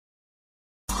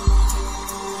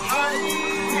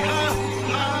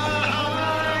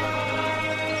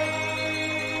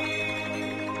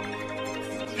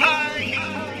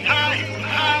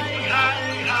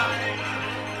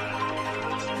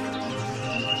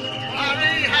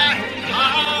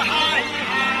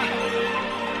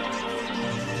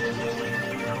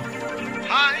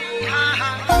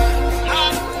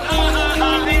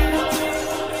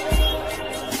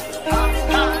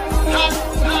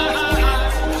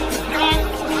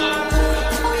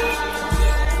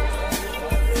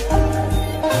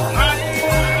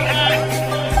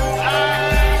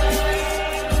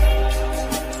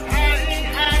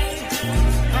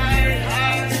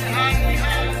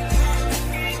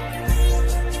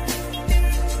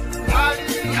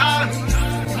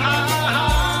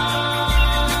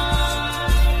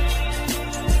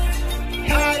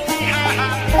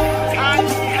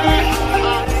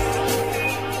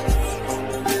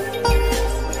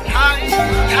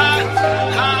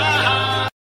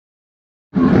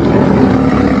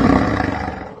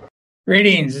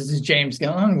Greetings. This is James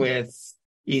Gillen with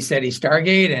ECETI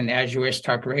Stargate and As You Wish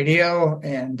Talk Radio,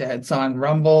 and it's on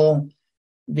Rumble,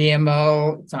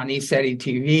 VMO, it's on ECETI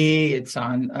TV, it's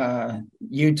on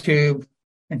YouTube,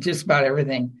 and just about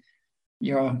everything.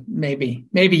 Maybe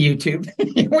YouTube.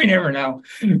 We never know.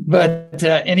 But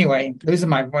anyway, losing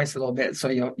my voice a little bit, so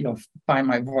you'll find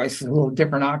my voice is a little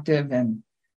different octave. And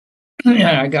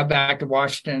I got back to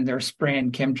Washington. They're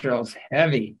spraying chemtrails,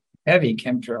 heavy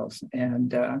chemtrails,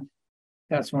 and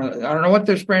that's one of I don't know what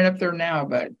they're spraying up there now,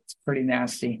 but it's pretty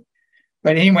nasty.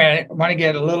 But anyway, I want to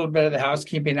get a little bit of the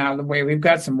housekeeping out of the way. We've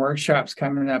got some workshops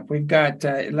coming up. We've got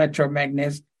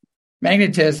electromagnetism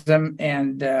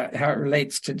and how it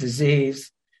relates to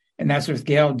disease. And that's with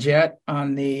Gail Jett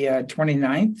on the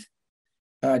 29th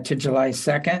to July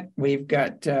 2nd. We've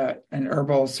got an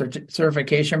herbal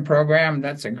certification program.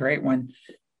 That's a great one.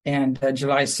 And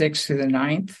July 6th through the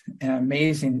 9th.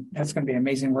 Amazing. That's going to be an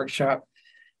amazing workshop.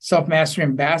 Self-Mastery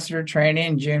Ambassador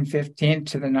Training, June 15th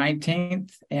to the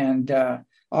 19th. And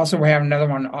also we have another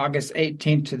one August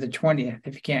 18th to the 20th,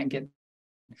 if you can't get.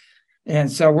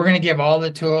 And so we're going to give all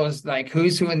the tools, like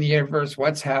who's who in the universe,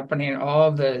 what's happening,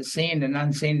 all the seen and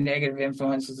unseen negative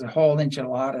influences, a whole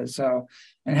enchilada. So,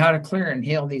 and how to clear and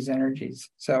heal these energies.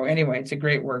 So anyway, it's a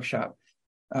great workshop.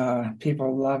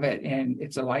 People love it, and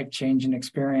it's a life-changing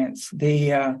experience.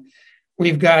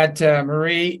 We've got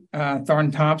Marie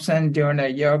Thorne Thompson doing a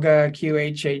yoga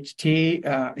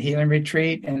QHHT healing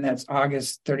retreat, and that's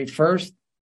August 31st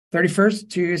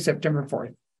to September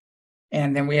 4th.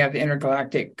 And then we have the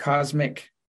Intergalactic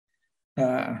Cosmic,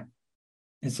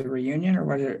 it's a reunion or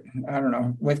what is it? I don't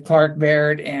know, with Clark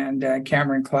Baird and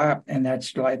Cameron Clapp, and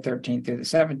that's July 13th through the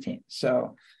 17th.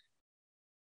 So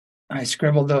I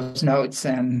scribbled those notes,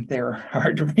 and they were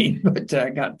hard to read, but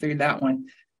I got through that one.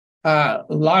 A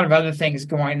lot of other things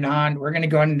going on. We're going to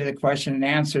go into the question and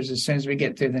answers as soon as we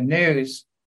get through the news.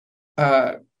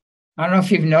 I don't know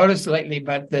if you've noticed lately,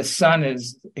 but the sun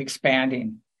is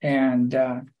expanding. And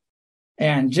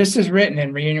just as written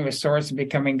in Reunion with Source and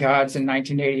Becoming Gods in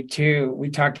 1982, we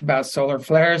talked about solar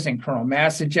flares and coronal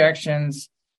mass ejections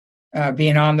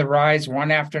being on the rise,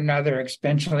 one after another,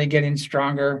 exponentially getting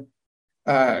stronger.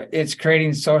 It's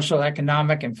creating social,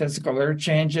 economic, and physical earth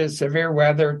changes, severe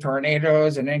weather,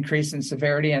 tornadoes, and increase in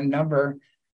severity and number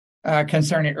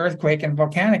concerning earthquake and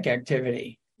volcanic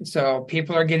activity. So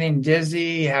people are getting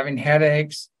dizzy, having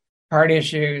headaches, heart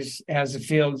issues as the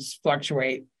fields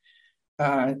fluctuate.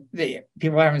 The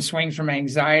people are having swings from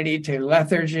anxiety to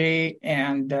lethargy,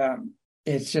 and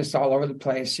it's just all over the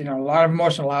place. A lot of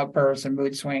emotional outbursts and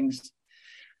mood swings.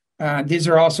 These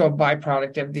are also a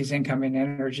byproduct of these incoming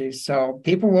energies. So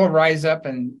people will rise up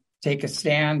and take a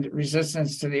stand.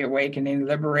 Resistance to the awakening,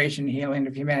 liberation, healing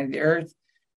of humanity. The earth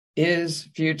is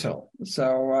futile.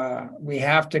 So we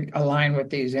have to align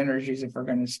with these energies if we're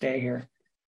going to stay here.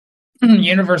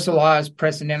 Universal law is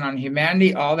pressing in on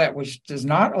humanity. All that which does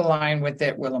not align with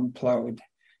it will implode.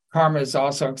 Karma is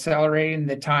also accelerating.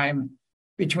 The time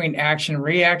between action and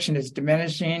reaction is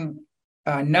diminishing.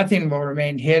 Nothing will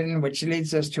remain hidden, which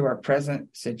leads us to our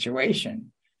present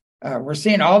situation. We're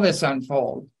seeing all this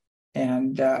unfold.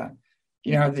 And,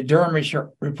 the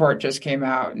Durham report just came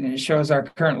out, and it shows our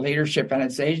current leadership and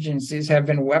its agencies have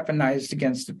been weaponized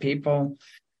against the people.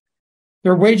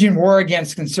 They're waging war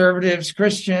against conservatives,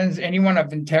 Christians, anyone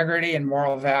of integrity and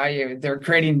moral value. They're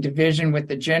creating division with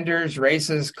the genders,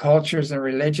 races, cultures, and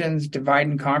religions. Divide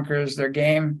and conquer is their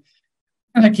game.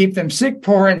 And they keep them sick,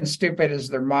 poor, and stupid is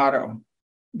their motto.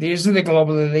 These are the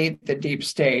global elite, the deep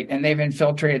state, and they've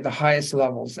infiltrated the highest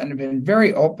levels and have been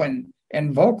very open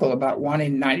and vocal about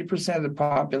wanting 90% of the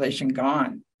population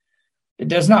gone. It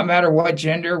does not matter what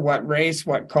gender, what race,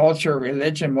 what culture,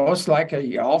 religion, most likely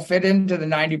you all fit into the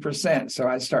 90%, so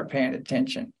I start paying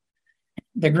attention.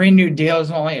 The Green New Deal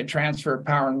is only a transfer of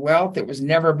power and wealth. It was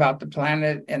never about the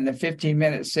planet, and the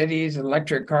 15-minute cities,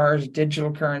 electric cars,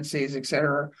 digital currencies,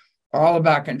 etc., are all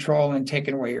about control and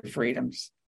taking away your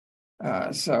freedoms.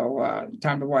 So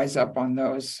time to wise up on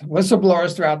those.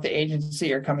 Whistleblowers throughout the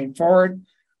agency are coming forward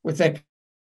with a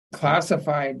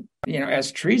classified,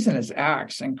 as treasonous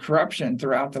acts and corruption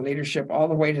throughout the leadership all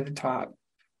the way to the top.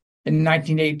 In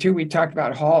 1982, we talked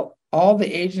about how all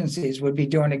the agencies would be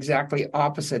doing exactly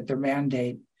opposite their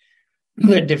mandate.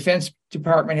 The Defense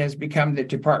Department has become the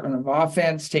Department of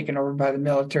Offense, taken over by the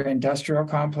military-industrial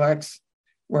complex,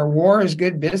 where war is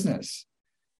good business.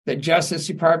 The Justice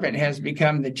Department has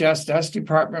become the Just Us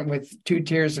Department with 2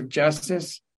 tiers of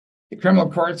justice. The criminal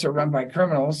courts are run by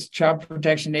criminals. Child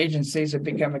protection agencies have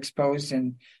become exposed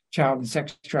in child and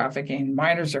sex trafficking.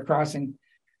 Minors are coming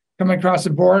across the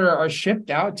border, are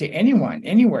shipped out to anyone,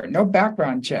 anywhere, no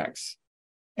background checks.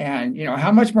 And,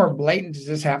 how much more blatant does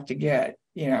this have to get?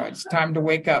 It's time to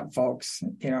wake up, folks.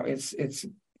 It's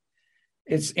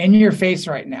in your face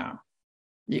right now.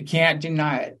 You can't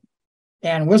deny it.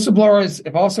 And whistleblowers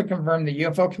have also confirmed the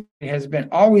UFO community has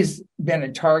always been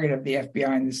a target of the FBI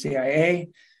and the CIA.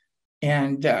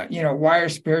 And, why are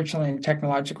spiritually and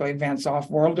technologically advanced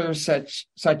off-worlders such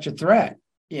a threat?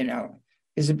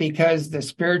 Is it because the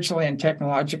spiritually and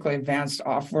technologically advanced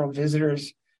off-world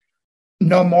visitors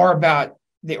know more about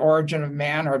the origin of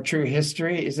man or true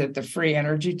history? Is it the free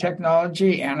energy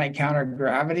technology,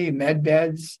 anti-counter-gravity, med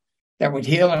beds that would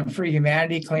heal and free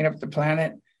humanity, clean up the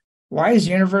planet? Why is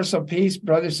universal peace,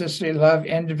 brother, sisterly love,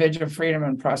 individual freedom,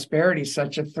 and prosperity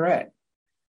such a threat?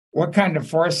 What kind of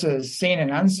forces, seen and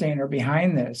unseen, are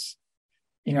behind this?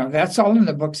 That's all in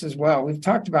the books as well. We've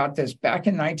talked about this back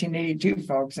in 1982,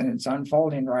 folks, and it's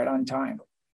unfolding right on time.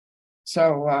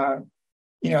 So, I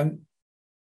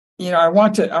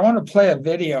want to play a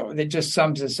video that just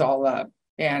sums this all up.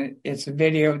 And it's a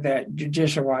video that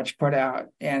Judicial Watch put out,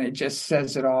 and it just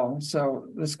says it all. So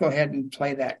let's go ahead and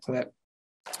play that clip.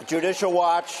 Judicial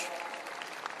Watch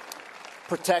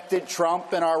protected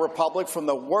Trump and our republic from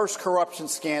the worst corruption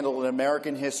scandal in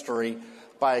American history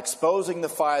by exposing the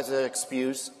FISA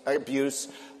abuse,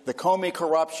 the Comey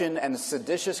corruption, and the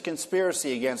seditious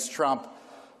conspiracy against Trump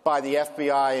by the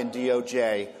FBI and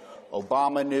DOJ.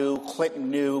 Obama knew, Clinton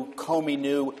knew, Comey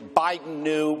knew, Biden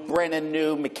knew, Brennan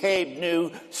knew, McCabe knew,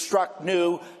 Strzok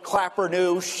knew, Clapper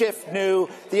knew, Schiff knew,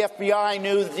 the FBI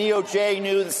knew, the DOJ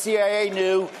knew, the CIA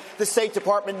knew, the State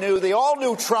Department knew. They all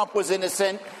knew Trump was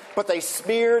innocent, but they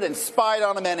smeared and spied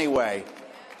on him anyway.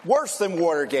 Worse than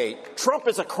Watergate. Trump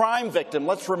is a crime victim.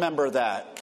 Let's remember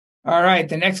that. All right.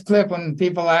 The next clip, when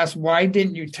people ask, why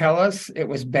didn't you tell us it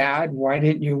was bad? Why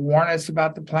didn't you warn us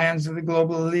about the plans of the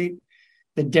global elite?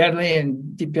 The deadly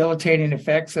and debilitating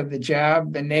effects of the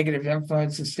jab, the negative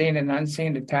influences seen and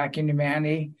unseen attacking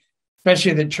humanity,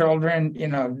 especially the children.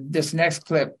 This next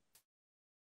clip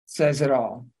says it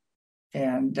all.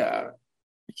 And,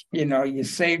 you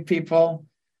save people,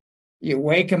 you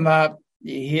wake them up,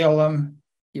 you heal them,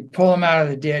 you pull them out of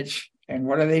the ditch, and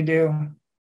what do?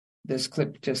 This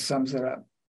clip just sums it up.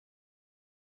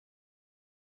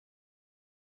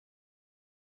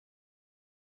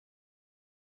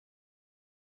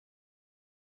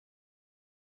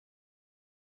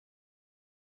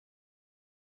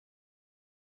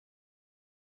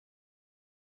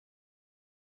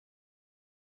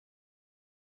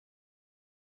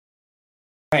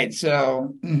 Right.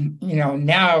 So,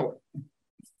 now,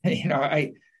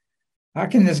 how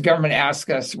can this government ask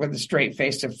us with a straight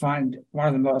face to fund one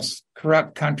of the most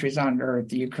corrupt countries on earth,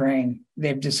 the Ukraine?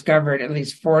 They've discovered at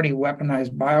least 40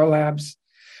 weaponized biolabs,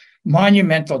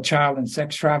 monumental child and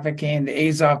sex trafficking, the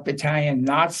Azov battalion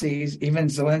Nazis, even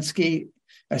Zelensky,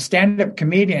 a stand-up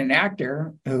comedian and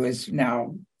actor who is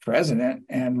now president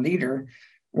and leader,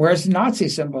 wears Nazi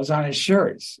symbols on his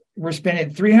shirts. We're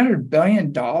spending $300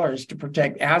 billion to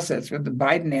protect assets with the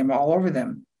Biden name all over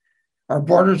them. Our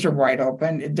borders are wide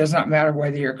open. It does not matter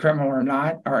whether you're a criminal or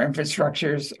not. Our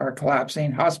infrastructures are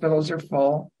collapsing. Hospitals are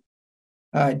full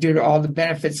due to all the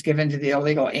benefits given to the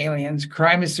illegal aliens.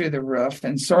 Crime is through the roof,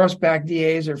 and Soros-backed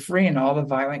DAs are freeing all the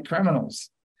violent criminals.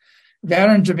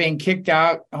 Veterans are being kicked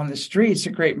out on the streets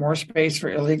to create more space for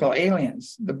illegal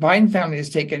aliens. The Biden family has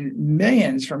taken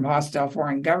millions from hostile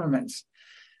foreign governments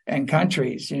and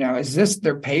countries. Is this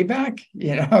their payback?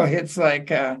 It's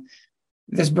like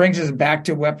this brings us back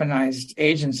to weaponized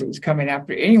agencies coming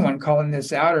after anyone calling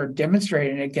this out or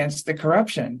demonstrating against the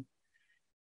corruption.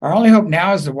 Our only hope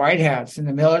now is the white hats and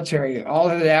the military. All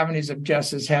of the avenues of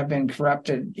justice have been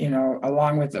corrupted,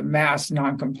 along with the mass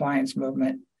non-compliance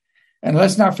movement. And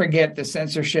let's not forget the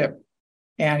censorship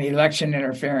and election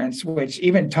interference, which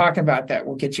even talking about that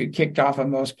will get you kicked off of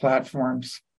most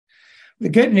platforms. The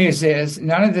good news is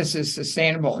none of this is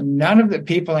sustainable. None of the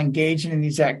people engaging in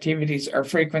these activities are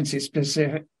frequency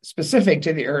specific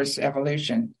to the Earth's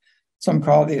evolution. Some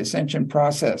call the ascension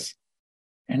process,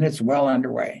 and it's well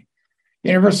underway.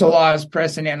 Universal law is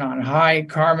pressing in on high,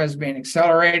 karma is being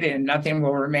accelerated, and nothing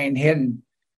will remain hidden.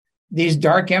 These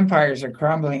dark empires are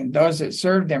crumbling. Those that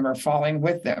serve them are falling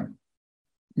with them.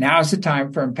 Now is the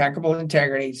time for impeccable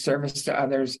integrity, service to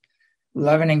others,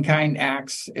 loving and kind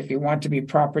acts if you want to be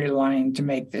properly aligned to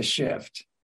make this shift.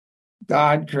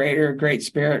 God, Creator, Great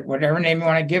Spirit, whatever name you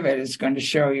want to give it, is going to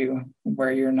show you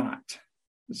where you're not.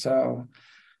 So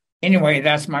anyway,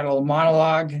 that's my little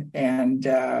monologue. And,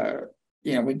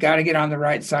 we got to get on the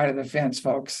right side of the fence,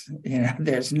 folks.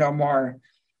 There's no more.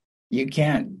 You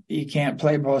can't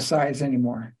play both sides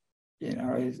anymore.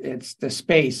 It's the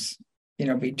space,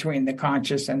 between the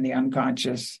conscious and the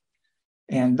unconscious.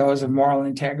 and those of moral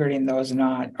integrity and those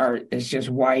not is just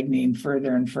widening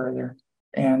further and further.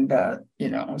 And,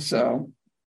 so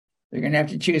they're going to have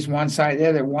to choose one side or the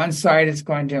other. One side is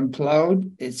going to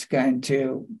implode. It's going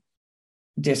to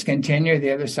discontinue.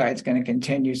 The other side is going to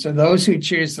continue. So those who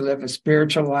choose to live a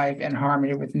spiritual life in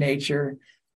harmony with nature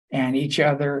and each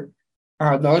other,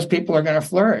 those people are going to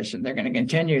flourish and they're going to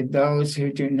continue. Those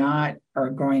who do not are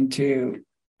going to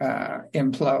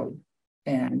implode,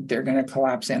 and they're going to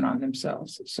collapse in on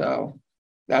themselves. So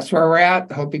that's where we're at.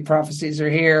 The Hopi prophecies are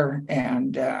here,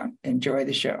 and enjoy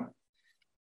the show.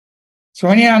 So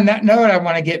anyhow, on that note, I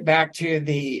want to get back to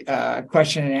the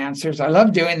question and answers. I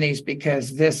love doing these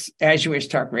because this As You Wish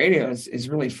Talk Radio is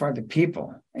really for the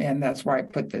people. And that's why I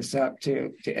put this up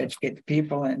to educate the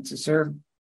people and to serve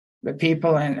the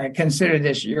people. And I consider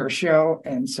this your show.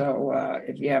 And so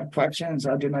if you have questions,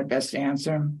 I'll do my best to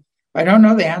answer them. If I don't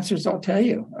know the answers, I'll tell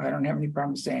you. I don't have any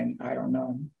problem saying I don't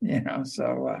know,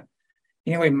 So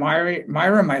anyway,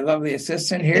 Myra, my lovely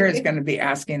assistant here, is going to be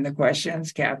asking the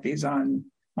questions. Kathy's on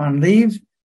leave.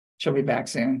 She'll be back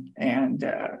soon. And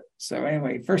so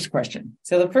anyway, first question.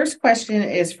 So the first question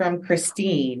is from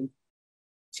Christine.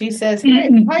 She says,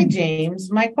 hi,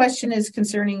 James. My question is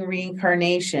concerning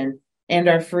reincarnation and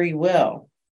our free will.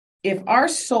 If our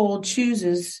soul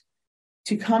chooses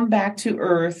to come back to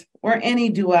Earth or any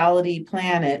duality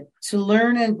planet to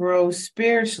learn and grow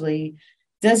spiritually,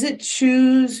 does it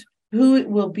choose who it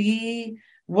will be,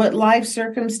 what life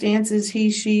circumstances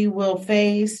she will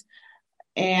face,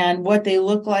 and what they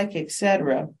look like,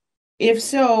 etc.? If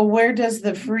so, where does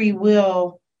the free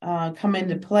will come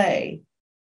into play?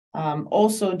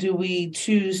 Also, do we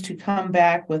choose to come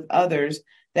back with others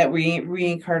that we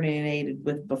reincarnated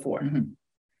with before? Mm-hmm.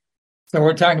 So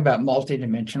we're talking about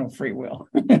multidimensional free will.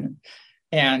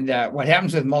 And what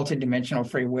happens with multidimensional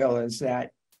free will is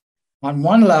that on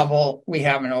one level, we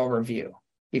have an overview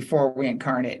before we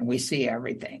incarnate and we see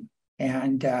everything.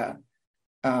 And a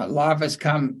lot of us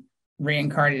come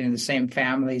reincarnated in the same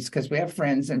families because we have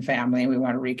friends and family and we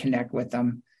want to reconnect with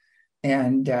them.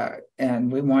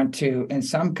 And we want to, and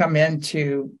some come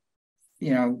into,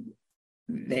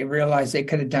 they realize they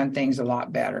could have done things a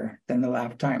lot better than the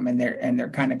last time, and they're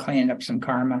kind of cleaning up some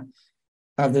karma.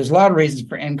 There's a lot of reasons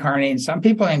for incarnating. Some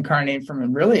people incarnate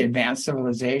from really advanced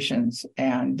civilizations,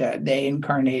 and they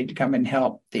incarnate to come and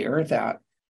help the Earth out.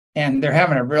 And they're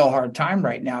having a real hard time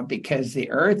right now because the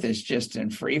Earth is just in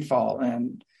free fall,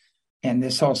 and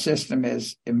this whole system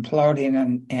is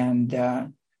imploding, and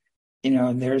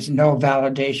there's no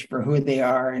validation for who they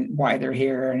are and why they're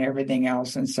here and everything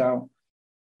else. And so,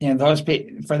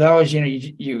 for those,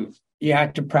 you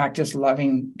have to practice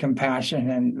loving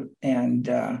compassion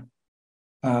and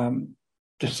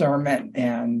discernment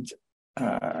and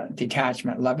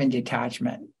detachment, loving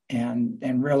detachment,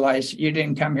 and realize you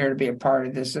didn't come here to be a part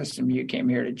of this system. You came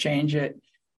here to change it.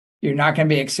 You're not going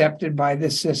to be accepted by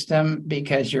this system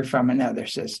because you're from another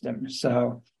system.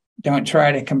 So don't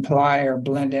try to comply or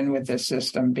blend in with this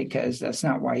system because that's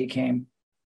not why you came.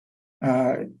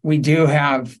 We do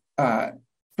have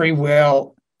free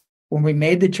will. When we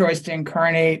made the choice to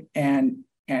incarnate, and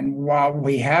while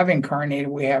we have incarnated,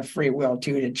 we have free will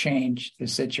too to change the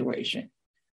situation.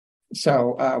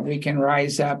 So we can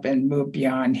rise up and move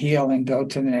beyond, heal, and go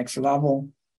to the next level.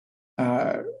 We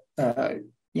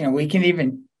can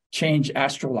even change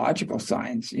astrological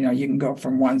signs. You can go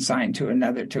from one sign to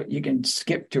another. You can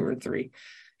skip 2 or 3.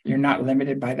 You're not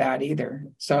limited by that either.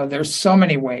 So there's so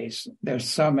many ways. There's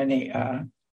so many. On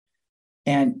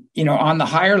the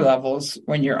higher levels,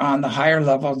 when you're on the higher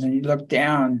levels and you look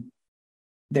down,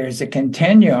 there's a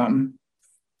continuum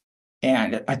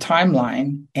and a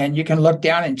timeline, and you can look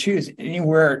down and choose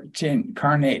anywhere to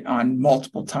incarnate on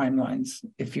multiple timelines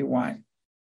if you want.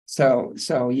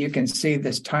 So you can see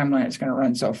this timeline. It's going to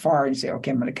run so far. You say,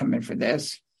 okay, I'm going to come in for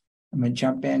this. I'm going to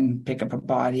jump in, pick up a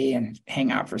body, and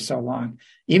hang out for so long.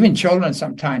 Even children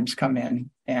sometimes come in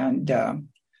and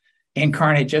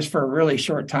incarnate just for a really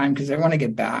short time because they want to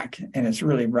get back, and it's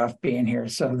really rough being here.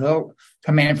 So they'll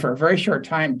come in for a very short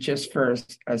time just for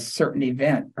a certain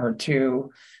event or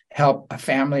to help a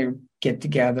family get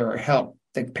together or help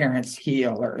the parents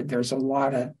heal, or there's a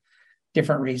lot of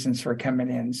different reasons for coming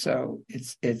in. So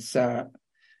it's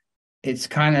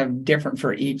kind of different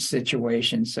for each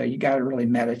situation. So you got to really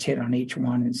meditate on each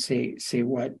one and see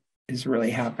what is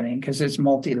really happening because it's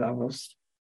multi-levels.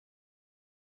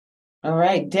 All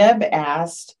right. Deb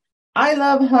asked, I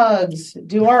love hugs.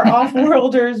 Do our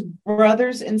off-worlders,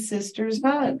 brothers and sisters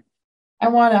hug? I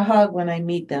want a hug when I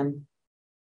meet them.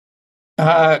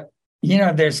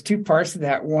 There's 2 parts of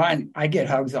that. One, I get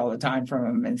hugs all the time from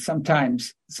them. And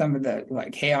sometimes some of the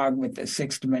like Hayog with the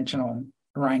 6-dimensional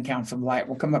Orion Council of Light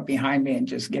will come up behind me and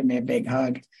just give me a big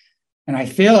hug. And I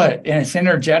feel it, and it's an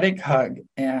energetic hug,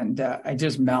 and I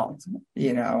just melt,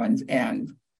 and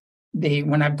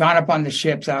when I've gone up on the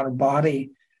ships out of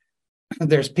body,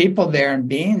 there's people there and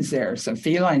beings there. Some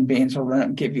feline beings will run up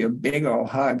and give you a big old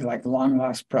hug, like long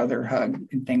lost brother hug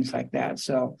and things like that.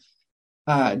 So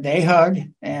they hug,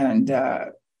 and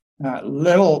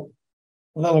little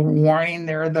warning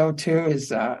there though too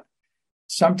is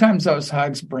sometimes those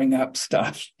hugs bring up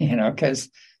stuff, because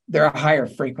they're a higher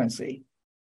frequency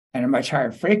and a much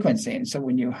higher frequency. And so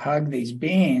when you hug these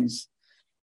beings,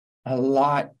 a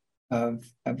lot of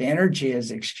energy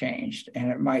is exchanged,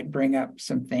 and it might bring up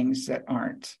some things that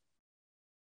aren't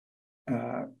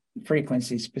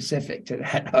frequency specific to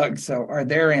that hug, or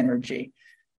their energy.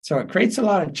 So it creates a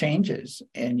lot of changes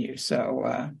in you.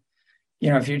 So,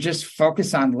 if you just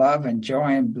focus on love and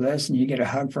joy and bliss and you get a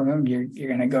hug from them, you're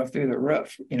going to go through the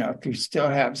roof. If you still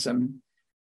have some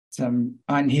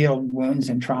unhealed wounds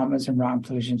and traumas and wrong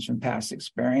conclusions from past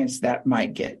experience, that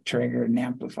might get triggered and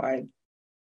amplified.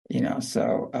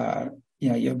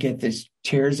 You'll get these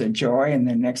tears of joy, and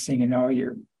the next thing you know,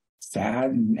 you're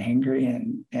sad and angry,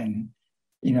 and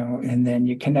then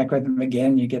you connect with them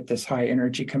again, you get this high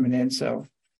energy coming in. So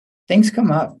things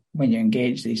come up when you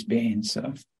engage these beings.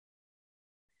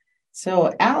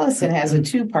 So Allison has a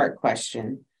two-part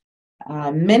question.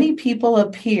 Many people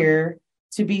appear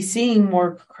to be seeing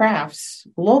more crafts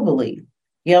globally.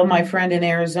 Gail, my friend in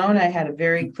Arizona, had a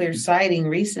very clear sighting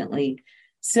recently,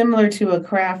 similar to a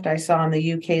craft I saw in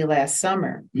the UK last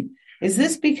summer. Is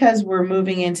this because we're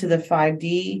moving into the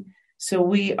 5D, so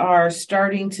we are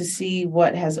starting to see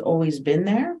what has always been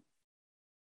there?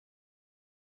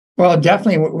 Well,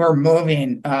 definitely we're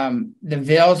moving. The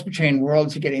veils between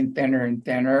worlds are getting thinner and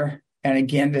thinner. And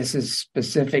again, this is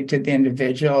specific to the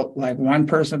individual. Like one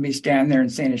person will be standing there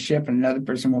and seeing a ship, and another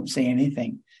person won't see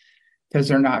anything because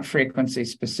they're not frequency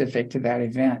specific to that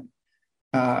event.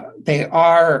 They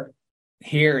are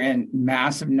here in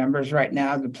massive numbers right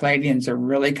now. The Pleiadians are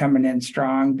really coming in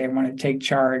strong. They want to take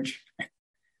charge.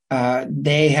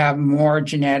 They have more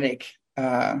genetic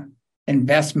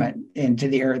investment into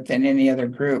the earth than any other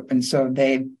group. And so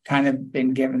they've kind of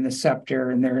been given the scepter,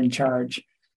 and they're in charge.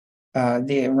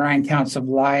 The Orion Council of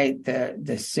Light,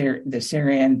 the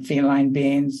Syrian feline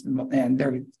beings, and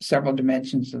there are several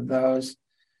dimensions of those,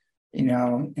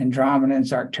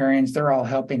 Andromedans, Arcturians, they're all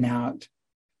helping out.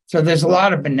 So there's a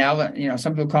lot of benevolent,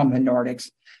 some people call them the Nordics.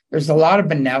 There's a lot of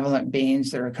benevolent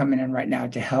beings that are coming in right now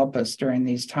to help us during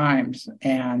these times.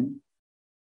 And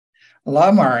a lot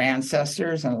of them are our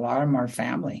ancestors, and a lot of them are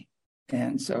family.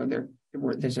 And so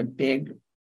there's a big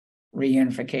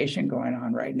reunification going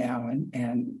on right now,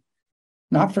 and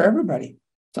not for everybody.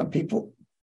 Some people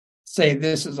say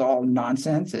this is all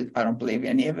nonsense. I don't believe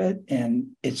any of it.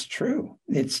 And it's true.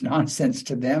 It's nonsense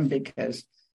to them because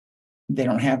they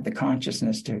don't have the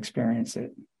consciousness to experience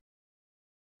it.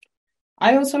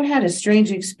 I also had a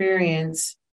strange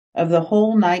experience of the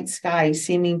whole night sky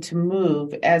seeming to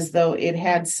move as though it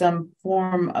had some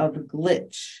form of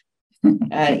glitch,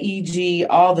 e.g.,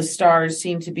 all the stars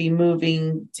seem to be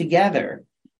moving together.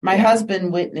 My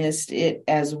husband witnessed it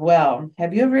as well.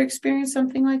 Have you ever experienced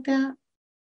something like that?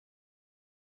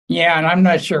 Yeah, and I'm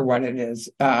not sure what it is.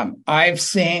 I've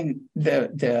seen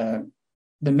the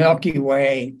Milky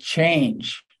Way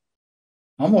change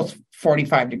almost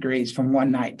 45 degrees from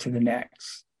one night to the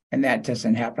next, and that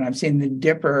doesn't happen. I've seen the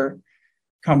Dipper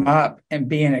come up and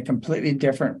be in a completely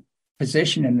different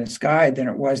position in the sky than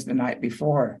it was the night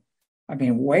before. I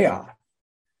mean, way off.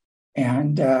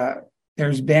 And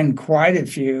there's been quite a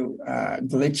few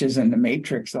glitches in the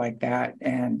matrix like that.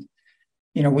 And,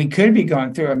 we could be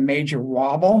going through a major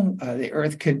wobble. The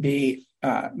Earth could be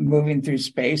moving through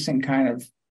space and kind of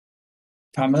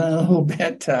tumbling a little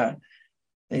bit.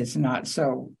 It's not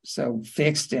so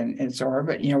fixed in its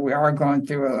orbit. We are going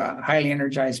through a highly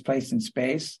energized place in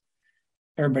space.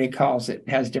 Everybody calls it,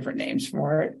 has different names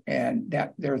for it, and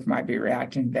that the Earth might be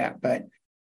reacting to that. But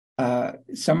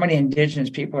so many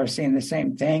indigenous people are seeing the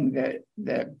same thing, that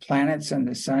the planets and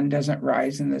the sun doesn't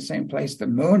rise in the same place. The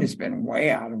moon has been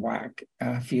way out of whack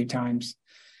a few times.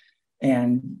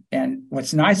 And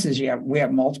what's nice is we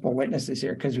have multiple witnesses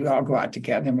here, because we all go out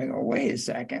together and we go, wait a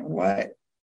second, what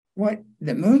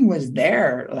the moon was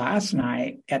there last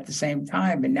night at the same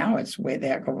time, and now it's way the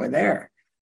heck over there.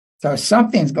 So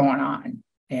something's going on,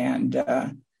 and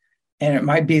it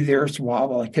might be the Earth's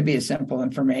wobble. It could be as simple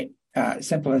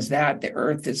as that. The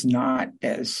Earth is not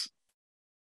as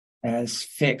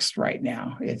fixed right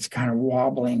now. It's kind of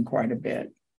wobbling quite a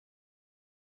bit.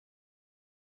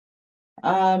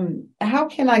 How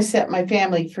can I set my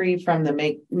family free from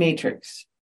the matrix?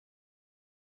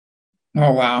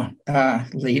 Oh, wow.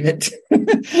 Leave it.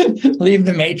 Leave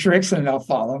the matrix and they'll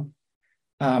follow.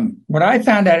 What I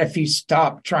found out, if you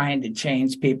stop trying to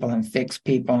change people and fix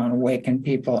people and awaken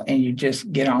people, and you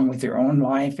just get on with your own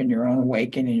life and your own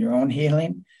awakening and your own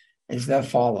healing, is they'll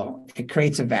follow. It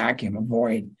creates a vacuum, a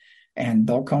void, and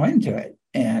they'll go into it.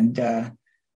 And I've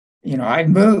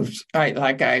moved.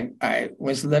 I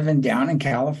was living down in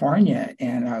California,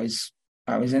 and I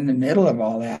was in the middle of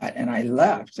all that, and I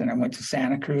left, and I went to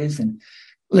Santa Cruz and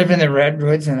lived in the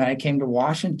redwoods, and I came to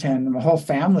Washington. And my whole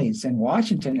family's in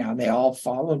Washington now. They all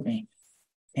followed me,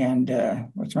 and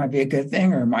which might be a good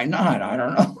thing or might not. I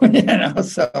don't know.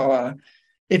 So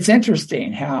it's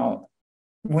interesting how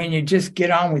when you just get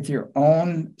on with your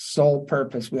own soul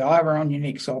purpose, we all have our own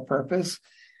unique soul purpose,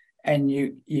 and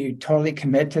you totally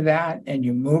commit to that and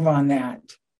you move on that,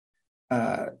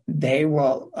 they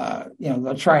will,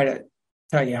 they'll try to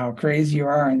tell you how crazy you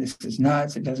are and this is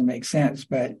nuts, it doesn't make sense.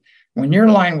 But when you're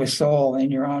aligned with soul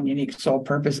and your own unique soul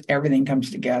purpose, everything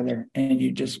comes together and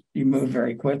you move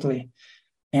very quickly.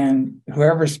 And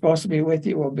whoever's supposed to be with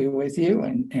you will be with you,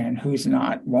 and who's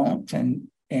not won't. And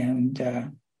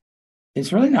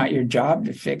it's really not your job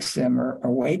to fix them or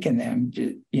awaken them.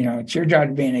 It's your job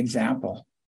to be an example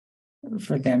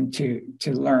for them to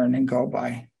learn and go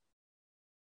by.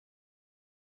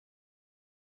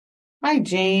 Hi,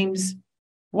 James.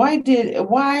 Why did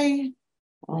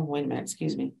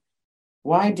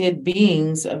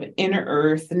beings of inner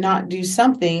earth not do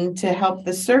something to help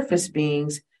the surface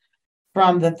beings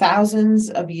from the thousands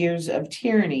of years of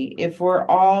tyranny if we're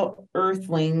all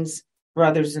earthlings,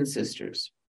 brothers and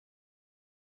sisters?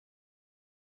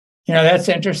 That's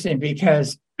interesting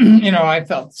because, I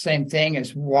felt the same thing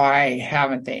as why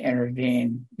haven't they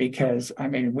intervened? Because,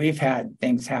 we've had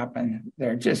things happen.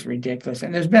 They're just ridiculous.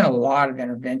 And there's been a lot of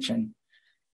intervention.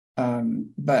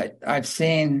 But I've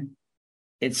seen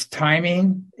it's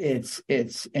timing, it's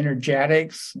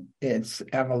energetics, it's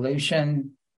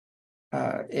evolution.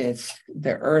 It's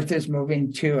the earth is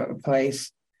moving to a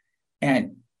place,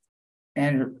 and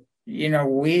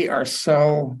we are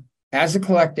so, as a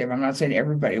collective, I'm not saying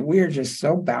everybody, we are just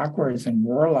so backwards and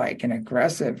warlike and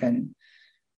aggressive and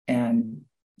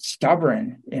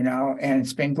stubborn, and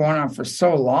it's been going on for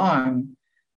so long,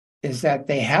 is that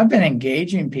they have been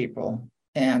engaging people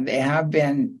and they have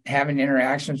been having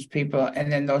interactions with people, and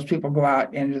then those people go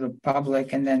out into the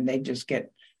public and then they just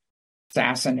get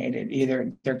assassinated.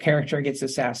 Either their character gets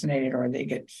assassinated or they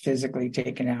get physically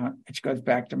taken out, which goes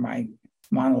back to my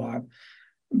monologue.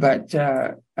 But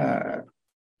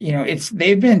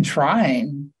they've been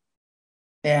trying,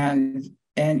 and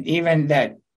even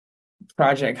that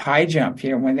Project High Jump,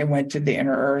 when they went to the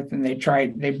inner earth and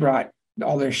they brought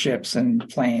all their ships and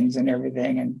planes and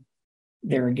everything, and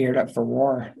they were geared up for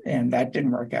war, and that didn't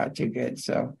work out too good.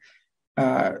 So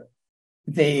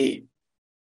there's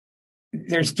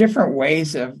different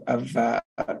ways of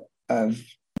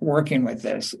working with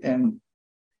this, and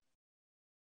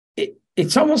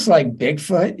it's almost like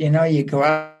Bigfoot. You go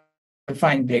out to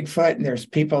find Bigfoot, and there's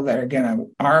people that are going to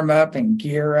arm up and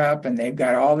gear up, and they've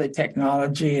got all the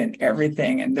technology and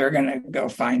everything, and they're going to go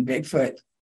find Bigfoot.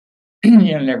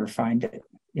 You'll never find it.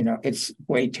 It's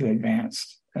way too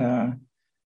advanced.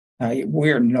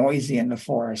 We're noisy in the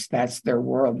forest. That's their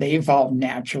world. They evolved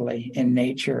naturally in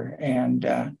nature, and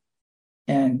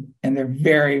they're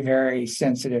very, very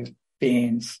sensitive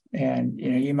beings. And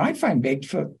you might find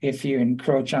Bigfoot if you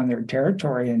encroach on their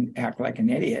territory and act like an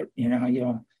idiot. You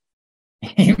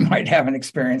might have an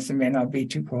experience that may not be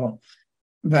too cool,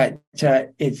 but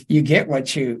it's you get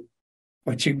what you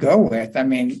go with.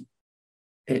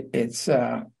 It's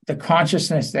the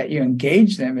consciousness that you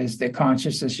engage them is the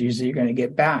consciousness usually you're going to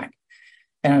get back.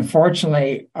 And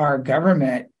unfortunately, our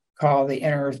government call the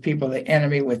inner earth people the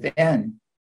enemy within.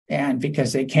 And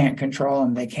because they can't control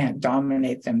them, they can't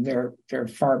dominate them. They're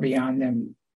far beyond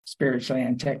them spiritually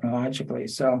and technologically.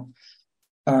 So,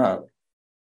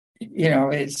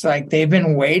 it's like they've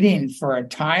been waiting for a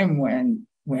time when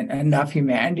enough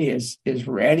humanity is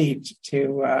ready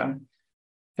to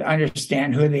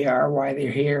understand who they are, why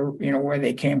they're here, where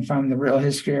they came from, the real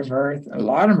history of Earth. A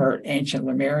lot of them are ancient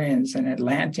Lemurians and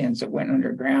Atlanteans that went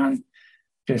underground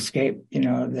to escape,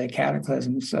 the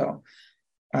cataclysm. So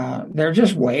they're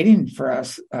just waiting for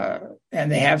us,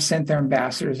 and they have sent their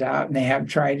ambassadors out, and they have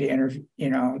tried to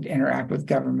interact with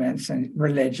governments and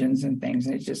religions and things,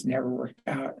 and it just never worked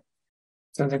out.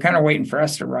 So they're kind of waiting for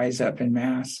us to rise up in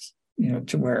mass,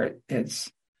 to where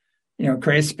it's,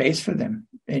 create space for them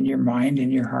in your mind,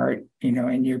 in your heart,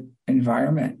 in your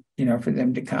environment, for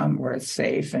them to come where it's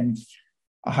safe and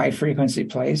a high frequency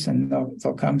place, and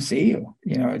they'll come see you.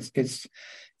 It's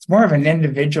more of an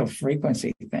individual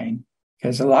frequency thing.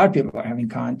 because a lot of people are having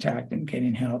contact and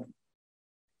getting help.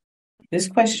 This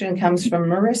question comes from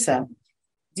Marissa.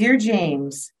 Dear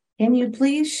James, can you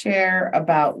please share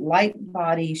about light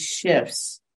body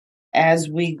shifts as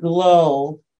we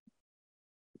glow,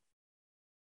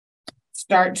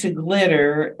 start to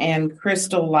glitter, and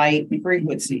crystal light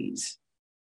frequencies?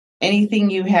 Anything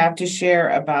you have to share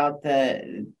about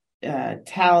the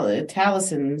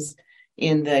talismans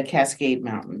in the Cascade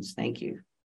Mountains? Thank you.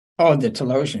 Oh, the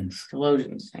Telosians.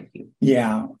 Telosians, thank you.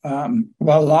 Yeah.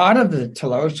 Well, a lot of the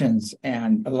Telosians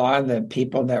and a lot of the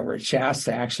people that were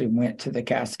Shasta actually went to the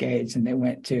Cascades, and they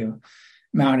went to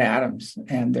Mount Adams,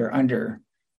 and they're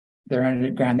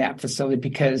underground, that facility,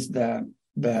 because the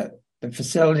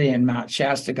facility in Mount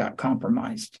Shasta got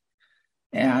compromised,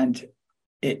 and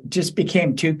it just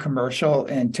became too commercial,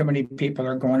 and too many people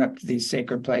are going up to these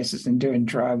sacred places and doing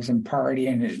drugs and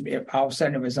partying. And all of a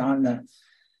sudden it was on the,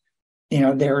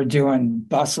 they were doing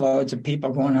busloads of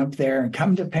people going up there and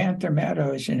come to Panther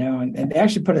Meadows, and they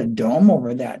actually put a dome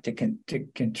over that to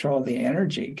control the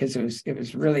energy, because it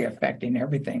was really affecting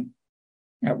everything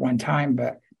at one time.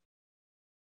 But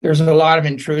there's a lot of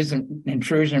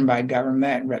intrusion by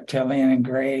government, reptilian and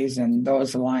grays, and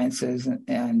those alliances,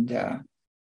 and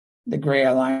the Gray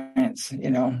Alliance,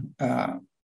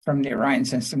 from the Orion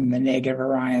system, the negative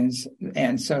Orions.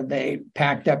 And so they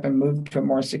packed up and moved to a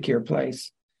more secure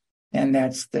place. And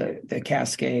that's the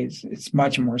Cascades. It's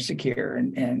much more secure,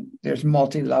 and there's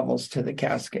multi-levels to the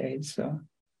Cascades. So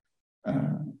I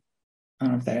don't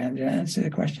know if that answered the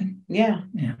question. Yeah.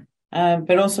 Yeah.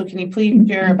 But also, can you please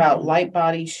share about light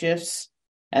body shifts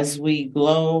as we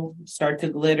glow, start to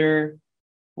glitter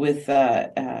with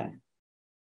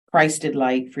Christed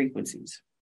light frequencies?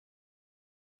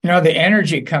 The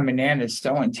energy coming in is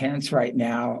so intense right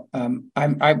now. I'm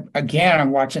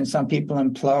watching some people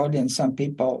implode and some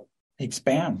people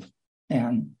expand,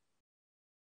 and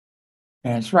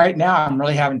it's right now I'm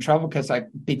really having trouble because I'm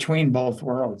between both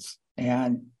worlds,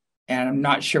 and I'm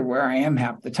not sure where I am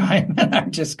half the time, and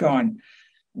I'm just going,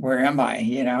 where am I?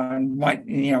 And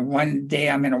one day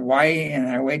I'm in Hawaii, and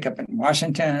I wake up in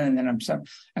Washington, and then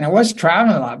and I was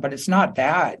traveling a lot, but it's not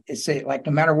that. It's like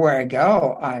no matter where I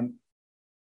go, I'm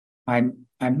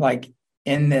like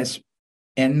in the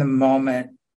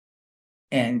moment,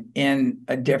 and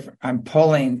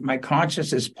my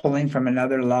conscious is pulling from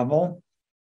another level,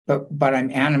 but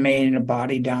I'm animating a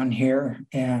body down here,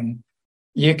 and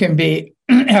you can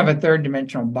have a third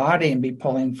dimensional body and be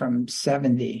pulling from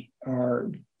 70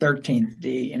 or 13th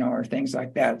D, or things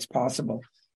like that. It's possible.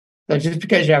 So just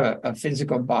because you have a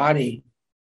physical body,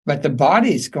 but the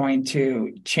body's going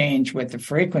to change with the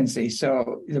frequency.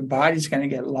 So the body's going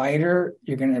to get lighter.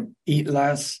 You're going to eat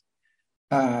less.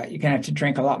 You're going to have to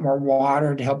drink a lot more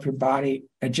water to help your body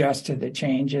adjust to the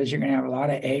changes. You're going to have a lot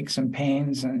of aches and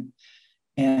pains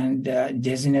and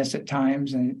dizziness at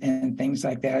times and things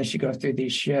like that as you go through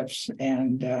these shifts.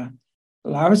 And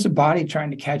allows the body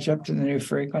trying to catch up to the new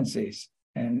frequencies.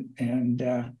 And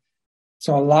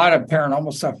so a lot of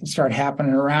paranormal stuff will start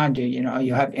happening around you.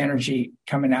 You'll have energy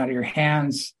coming out of your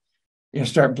hands. You'll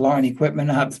start blowing equipment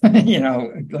up,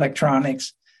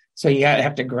 electronics. So you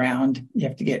have to ground. You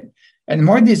have to and the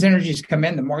more these energies come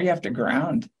in, the more you have to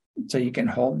ground so you can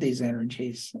hold these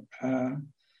energies. And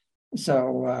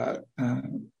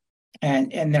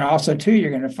then also too, you're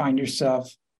going to find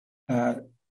yourself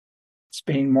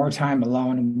spending more time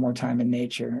alone and more time in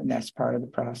nature, and that's part of the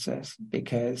process,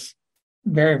 because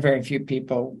very, very few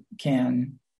people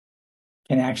can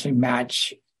actually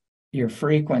match your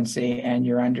frequency and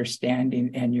your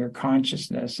understanding and your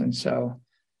consciousness. And so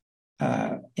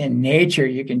in nature,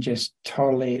 you can just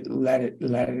totally let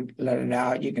it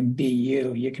out. You can be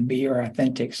you. You can be your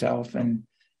authentic self, and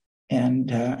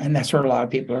that's where a lot of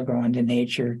people are going to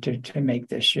nature to make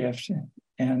this shift.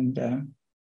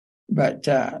 But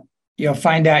you'll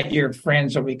find out your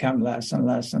friends will become less and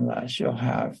less and less. You'll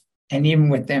have, and even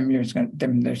with them, there's going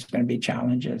to be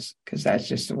challenges, because that's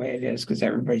just the way it is, because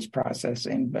everybody's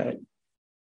processing. But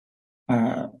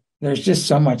there's just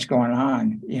so much going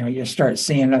on. You start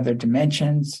seeing other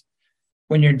dimensions.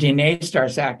 When your DNA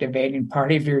starts activating,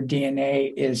 part of your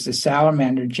DNA is the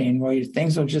salamander gene. Well,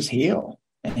 things will just heal,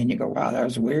 and you go, "Wow, that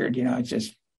was weird." It's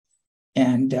just,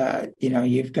 and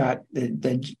you've got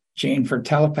the gene for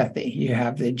telepathy. You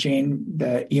have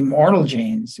the immortal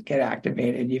genes get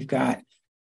activated. You've got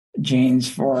genes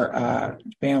for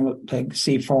being able to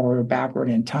see forward or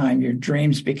backward in time. Your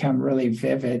dreams become really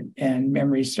vivid, and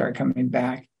memories start coming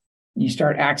back. You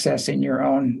start accessing your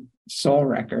own soul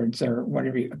records, or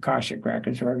whatever, Akashic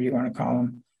records, whatever you want to call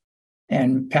them,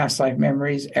 and past life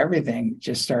memories. Everything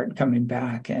just start coming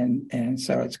back, and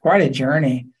so it's quite a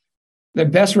journey. the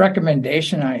best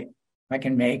recommendation I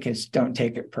can make is don't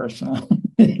take it personal,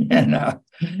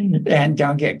 and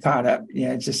don't get caught up.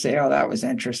 Just say, oh, that was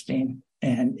interesting.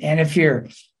 And if you're,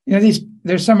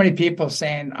 there's so many people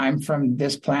saying, I'm from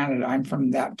this planet, I'm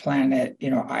from that planet,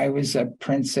 I was a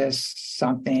princess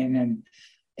something,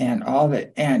 and all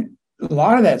that. And a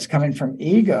lot of that's coming from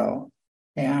ego,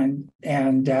 and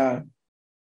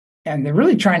they're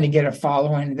really trying to get a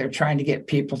following. They're trying to get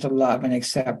people to love and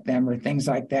accept them or things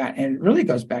like that. And it really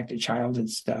goes back to childhood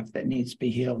stuff that needs to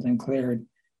be healed and cleared.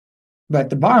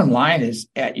 But the bottom line is,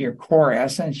 at your core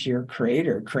essence, you're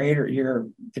creator,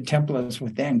 the temple is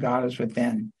within, God is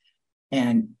within,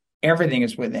 and everything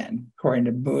is within, according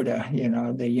to Buddha,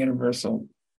 the universal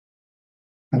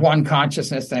one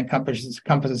consciousness that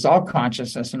encompasses all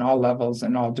consciousness and all levels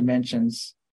and all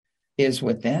dimensions is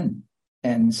within.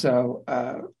 And so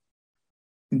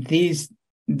these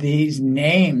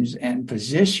names and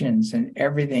positions and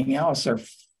everything else are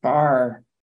far,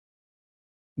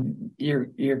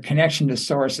 your connection to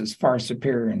source is far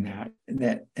superior in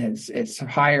that it's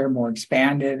higher, more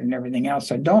expanded and everything else.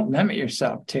 So don't limit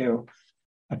yourself to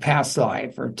a past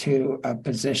life or to a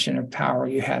position of power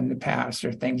you had in the past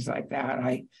or things like that.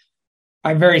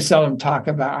 I very seldom talk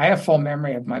about, I have full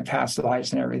memory of my past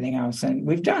lives and everything else, and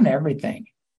we've done everything.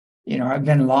 I've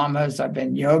been lamas, I've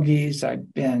been yogis,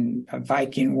 I've been a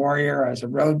Viking warrior, I was a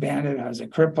road bandit, I was a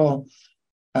cripple.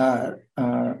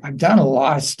 I've done a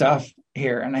lot of stuff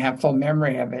here, and I have full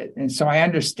memory of it. And so I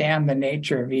understand the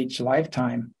nature of each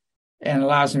lifetime, and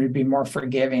allows me to be more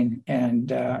forgiving.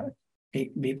 And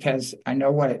because I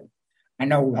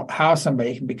know how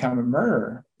somebody can become a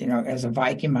murderer. As a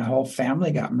Viking, my whole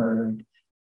family got murdered,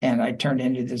 and I turned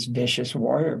into this vicious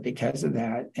warrior because of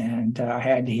that. And I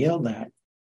had to heal that.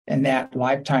 And that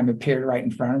lifetime appeared right in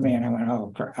front of me, and I went,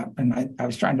 oh, crap. And I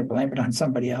was trying to blame it on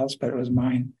somebody else, but it was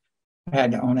mine. I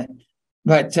had to own it.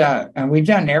 But and we've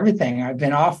done everything. I've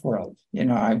been off-world.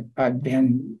 I've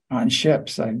been on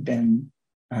ships. I've been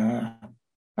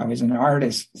I was an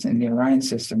artist in the Orion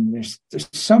system. There's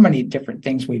so many different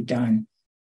things we've done,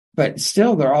 but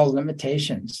still they're all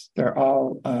limitations. They're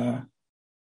all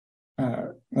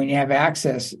when you have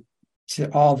access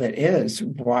to all that is,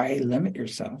 why limit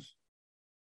yourself?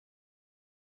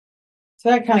 So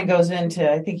that kind of goes into,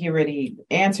 I think you already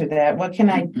answered that. What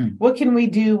can we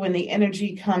do when the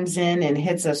energy comes in and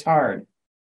hits us hard?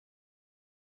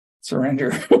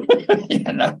 Surrender,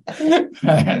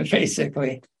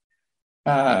 basically.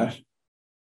 My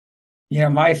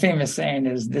famous saying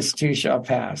is, this too shall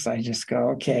pass. I just go,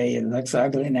 okay, it looks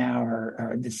ugly now,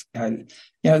 or this,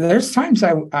 there's times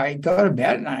I go to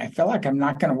bed and I feel like I'm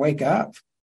not going to wake up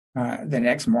the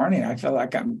next morning. I feel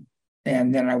like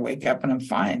and then I wake up and I'm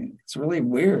fine. It's really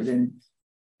weird. And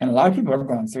a lot of people are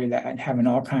going through that and having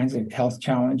all kinds of health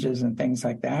challenges and things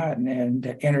like that, and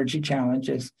energy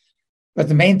challenges. But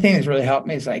the main thing that's really helped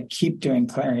me is I keep doing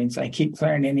clearings. I keep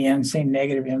clearing any unseen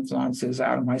negative influences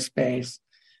out of my space.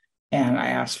 And I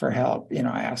ask for help,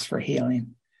 I ask for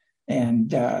healing.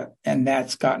 And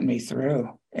that's gotten me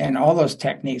through. And all those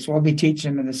techniques, we'll be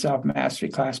teaching them in the self-mastery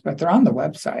class, but they're on the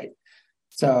website.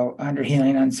 So under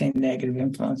healing unseen negative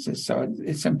influences. So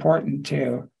it's important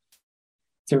to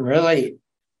really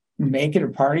make it a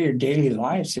part of your daily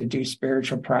life, to do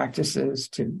spiritual practices,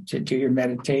 to do your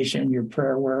meditation, your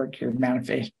prayer work, your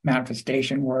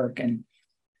manifestation work, and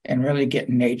really get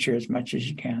in nature as much as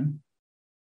you can.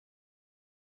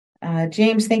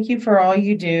 James, thank you for all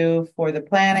you do for the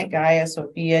planet, Gaia,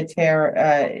 Sophia,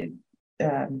 Terra.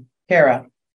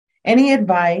 Any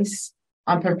advice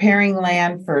on preparing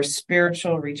land for a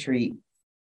spiritual retreat?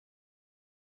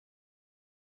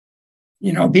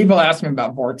 People ask me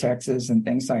about vortexes and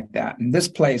things like that. And this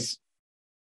place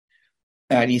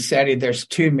at ECETI, there's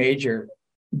two major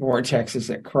vortexes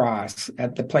that cross.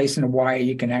 At the place in Hawaii,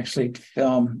 you can actually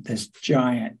film this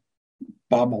giant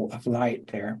bubble of light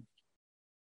there.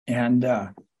 And,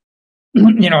 I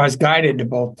was guided to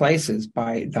both places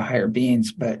by the higher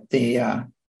beings, but the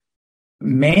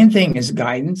main thing is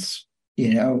guidance,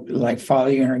 like follow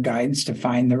your inner guidance to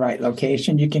find the right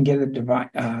location. You can get a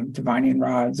divining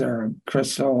rods or a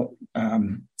crystal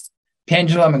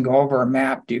pendulum and go over a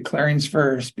map, do clearings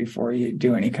first before you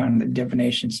do any kind of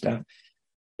divination stuff.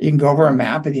 You can go over a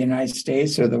map of the United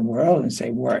States or the world and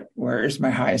say, where is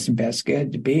my highest and best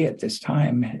good to be at this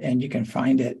time? And you can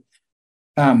find it.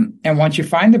 And once you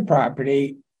find the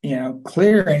property,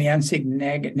 clear any unseen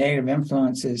negative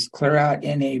influences, clear out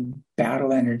any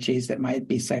battle energies that might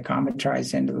be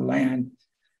psychometrized into the land,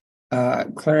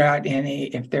 clear out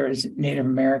if there's Native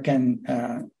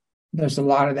American, there's a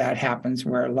lot of that happens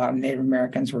where a lot of Native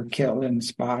Americans were killed in a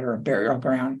spot or a burial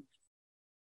ground.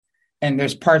 and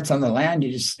there's parts on the land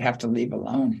you just have to leave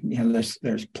alone.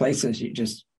 There's places you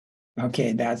just,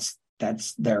 okay, that's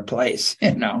their place,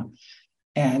 and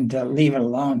leave it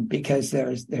alone, because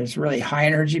there's really high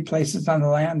energy places on the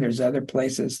land. There's other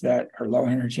places that are low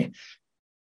energy.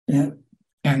 Yeah.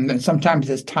 And then sometimes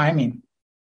this timing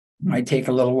might take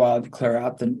a little while to clear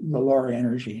out the lower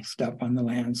energy stuff on the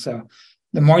land. So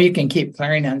the more you can keep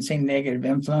clearing unseen negative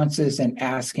influences and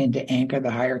asking to anchor the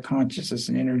higher consciousness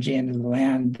and energy into the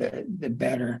land, the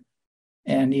better.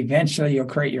 And eventually you'll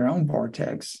create your own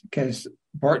vortex, because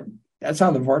that's how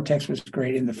the vortex was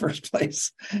created in the first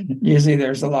place. Usually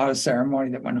there's a lot of ceremony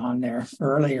that went on there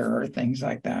earlier or things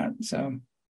like that. So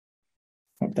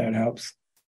hope that helps.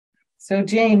 So,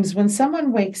 James, when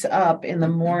someone wakes up in the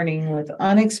morning with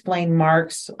unexplained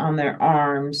marks on their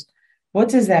arms, what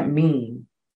does that mean?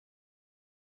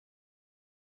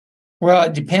 Well,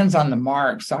 it depends on the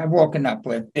marks. I've woken up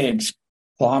with big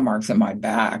claw marks on my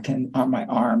back and on my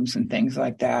arms and things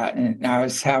like that. And I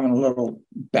was having a little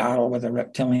battle with a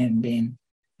reptilian being.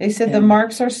 They said the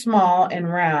marks are small and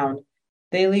round.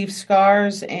 They leave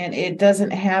scars, and it doesn't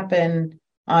happen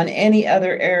on any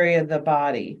other area of the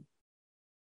body.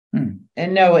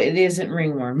 And no, it isn't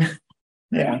ringworm.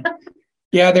 Yeah.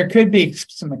 Yeah, there could be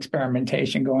some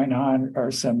experimentation going on, or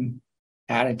some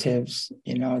additives,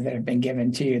 that have been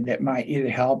given to you that might either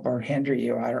help or hinder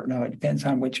you. I don't know. It depends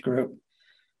on which group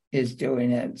is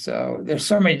doing it. So there's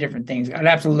so many different things. I'd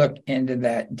have to look into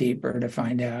that deeper to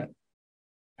find out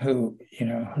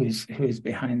who's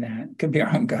behind that. It could be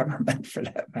our own government, for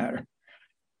that matter.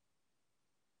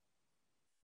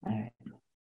 All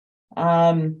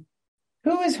right.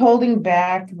 Who is holding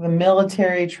back the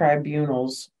military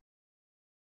tribunals?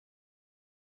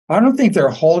 I don't think they're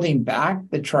holding back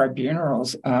the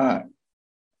tribunals. I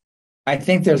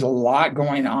think there's a lot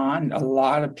going on. A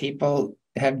lot of people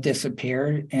have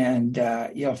disappeared, and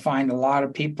you'll find a lot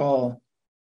of people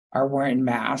are wearing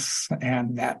masks,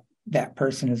 and that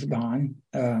person is gone.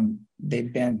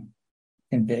 They've been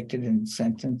convicted and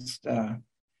sentenced.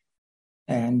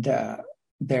 And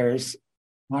there's,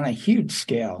 on a huge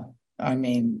scale, I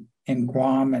mean, in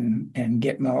Guam and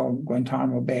Gitmo,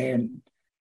 Guantanamo Bay, and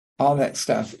all that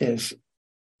stuff,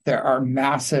 there are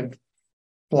massive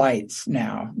flights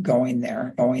now going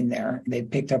there. They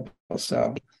picked up.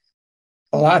 So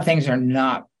a lot of things are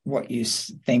not what you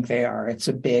think they are. It's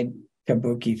a big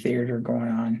kabuki theater going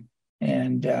on.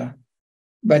 And,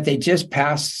 but they just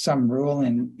passed some rule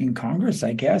in Congress,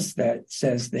 I guess, that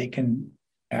says they can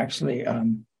actually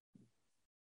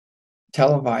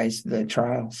televise the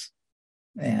trials.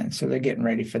 And so they're getting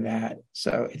ready for that.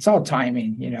 So it's all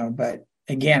timing, but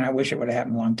again, I wish it would have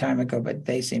happened a long time ago, but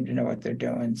they seem to know what they're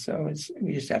doing. So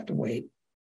we just have to wait.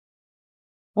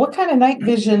 What kind of night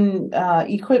vision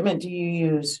equipment do you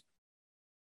use?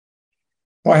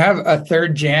 Well, I have a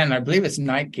 3rd gen, I believe it's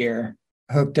night gear,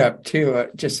 hooked up to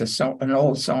just an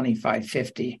old Sony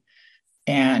 550.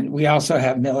 And we also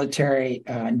have military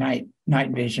night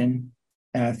vision,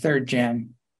 3rd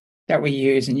gen, that we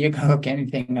use, and you can hook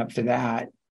anything up to that.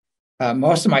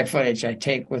 Most of my footage I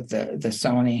take with the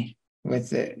Sony, with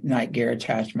the night gear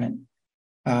attachment.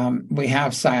 We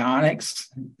have psionics,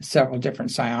 several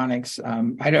different psionics.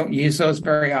 I don't use those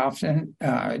very often,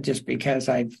 just because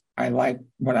I like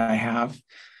what I have.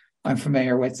 I'm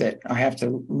familiar with it. I have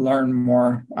to learn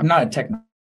more. I'm not a technical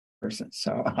person,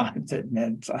 so I have to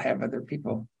admit, I have other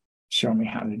people show me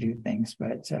how to do things,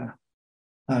 but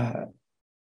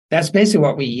that's basically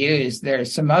what we use.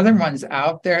 There's some other ones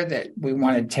out there that we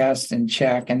want to test and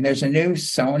check. And there's a new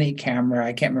Sony camera.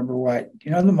 I can't remember what. Do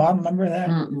you know the model number of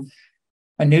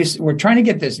that? We're trying to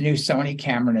get this new Sony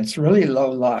camera, and it's really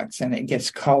low lux, and it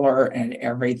gets color and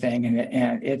everything,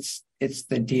 and it's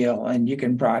the deal. And you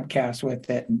can broadcast with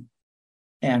it,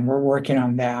 and we're working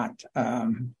on that.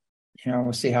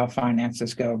 We'll see how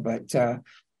finances go, but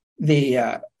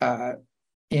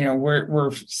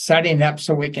we're setting up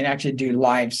so we can actually do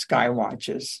live sky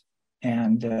watches,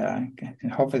 and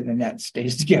hopefully the net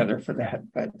stays together for that.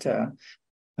 But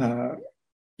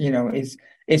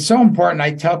it's so important.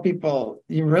 I tell people,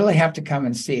 you really have to come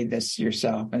and see this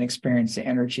yourself and experience the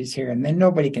energies here, and then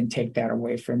nobody can take that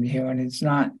away from you. And it's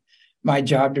not my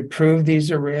job to prove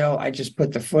these are real. I just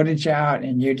put the footage out,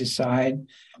 and you decide.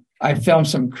 I filmed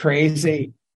some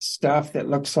crazy stuff that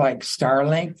looks like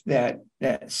Starlink, that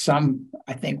some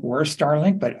I think were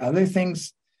Starlink, but other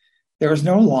things, there was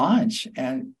no launch,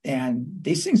 and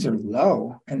these things are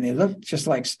low and they look just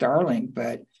like Starlink,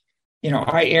 but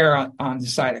I err on the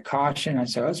side of caution. I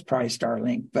say, it's probably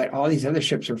Starlink, but all these other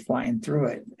ships are flying through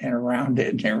it and around it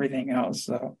and everything else.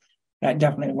 So that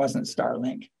definitely wasn't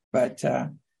Starlink, but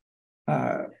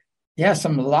Yeah, a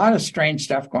lot of strange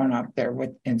stuff going up there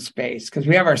in space, because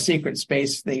we have our secret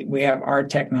space. We have our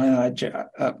technology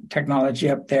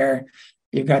up there.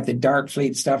 You've got the Dark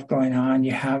Fleet stuff going on.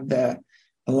 You have the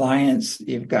Alliance.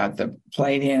 You've got the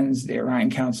Pleiadians, the Orion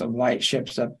Council of Light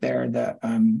ships up there, the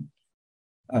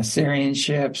Syrian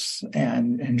ships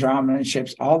and Andromedan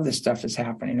ships. All this stuff is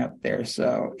happening up there.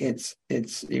 So it's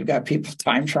you've got people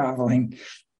time traveling.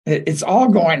 It's all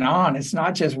going on. It's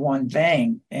not just one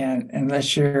thing. And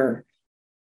unless you're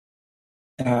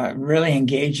really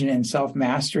engaging in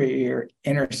self-mastery or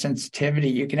inner sensitivity,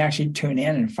 you can actually tune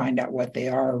in and find out what they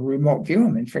are, or remote view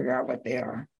them and figure out what they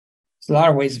are. There's a lot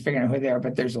of ways of figuring out who they are,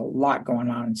 but there's a lot going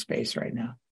on in space right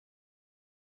now.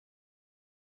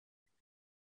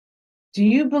 Do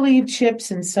you believe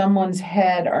chips in someone's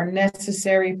head are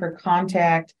necessary for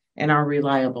contact and are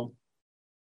reliable?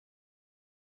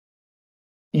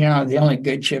 The only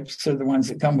good chips are the ones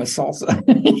that come with salsa.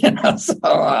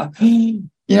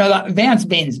 The advanced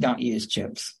beings don't use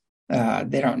chips.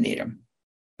 They don't need them.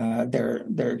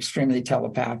 They're extremely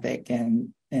telepathic,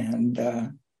 and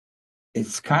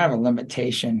it's kind of a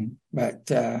limitation. But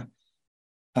there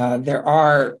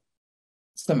are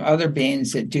some other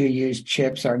beings that do use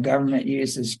chips. Our government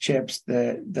uses chips.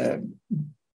 The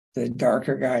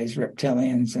darker guys,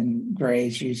 reptilians and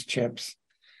grays, use chips,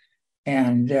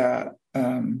 and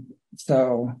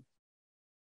so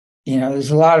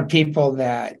there's a lot of people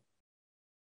that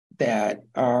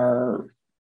are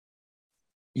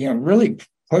really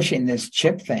pushing this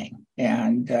chip thing,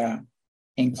 and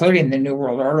including the New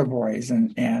World Order boys,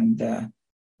 and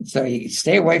so you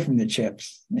stay away from the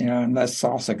chips, unless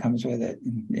salsa comes with it.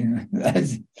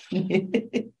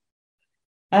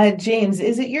 James,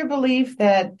 is it your belief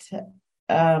that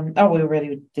we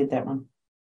already did that one.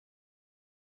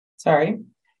 Sorry.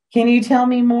 Can you tell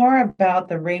me more about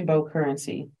the rainbow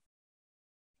currency?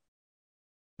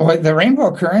 Well, the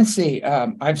rainbow currency,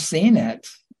 I've seen it,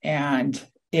 and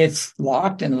it's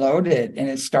locked and loaded, and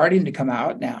it's starting to come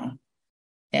out now.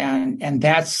 And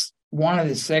that's one of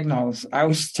the signals. I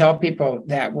always tell people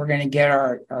that we're going to get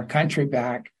our country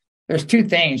back. There's two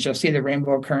things. You'll see the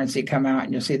rainbow currency come out,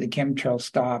 and you'll see the chemtrails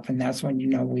stop, and that's when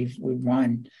we've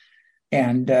won.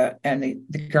 And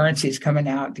the currency is coming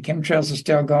out. The chemtrails are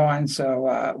still going.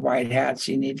 So white hats,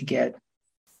 you need to get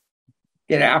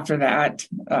after that.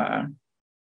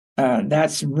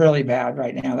 That's really bad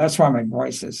right now. That's why my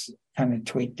voice is kind of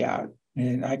tweaked out,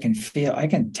 and I can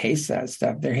taste that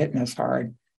stuff. They're hitting us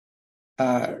hard.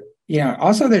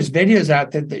 Also there's videos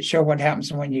out there that show what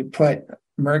happens when you put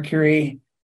mercury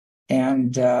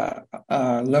and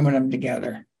aluminum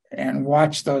together, and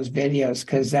watch those videos,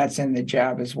 because that's in the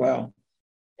jab as well.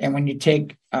 And when you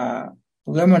take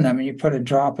aluminum and you put a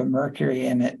drop of mercury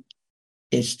in it,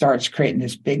 it starts creating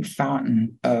this big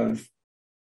fountain of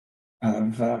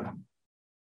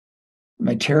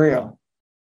material,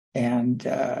 and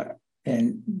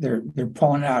they're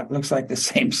pulling out, looks like the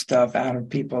same stuff out of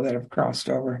people that have crossed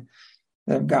over,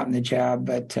 that have gotten the jab.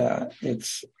 But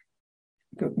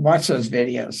watch those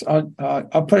videos.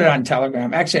 I'll put it on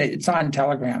Telegram. Actually, it's on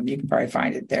Telegram. You can probably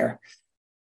find it there.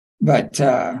 But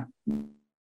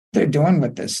they're doing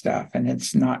with this stuff, and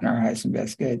it's not in our highest and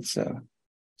best good. So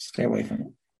stay away from it.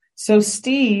 So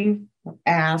Steve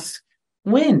asked,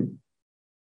 when?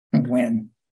 When.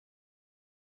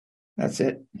 That's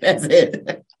it. That's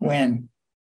it. When.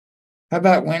 How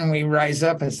about when we rise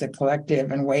up as a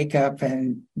collective and wake up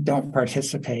and don't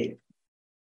participate?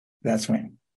 That's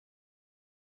when.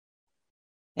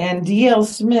 And D.L.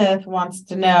 Smith wants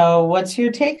to know, what's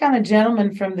your take on a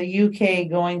gentleman from the UK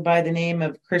going by the name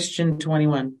of Christian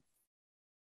 21?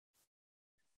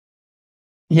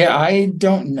 Yeah, I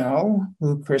don't know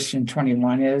who Christian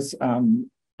 21 is.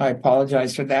 I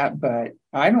apologize for that, but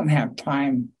I don't have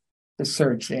time to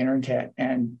search the internet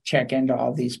and check into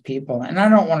all these people. And I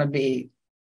don't want to be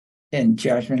in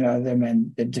judgment of them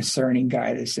and the discerning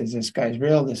guy that says this guy's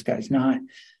real, this guy's not.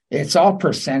 It's all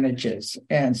percentages.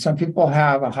 And some people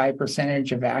have a high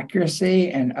percentage of accuracy,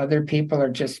 and other people are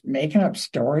just making up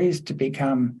stories to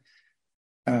become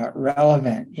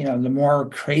relevant. The more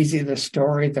crazy the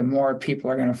story, the more people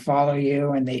are going to follow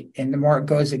you, and the more it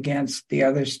goes against the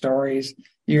other stories,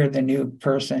 you're the new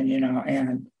person,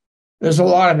 and there's a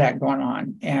lot of that going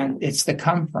on, and it's the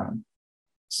come from.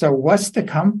 So what's the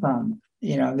come from?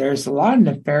 There's a lot of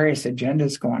nefarious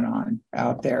agendas going on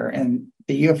out there, and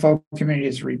the UFO community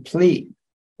is replete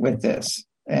with this.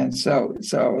 And so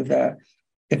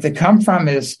if the come from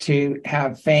is to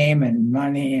have fame and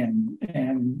money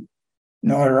and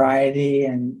notoriety,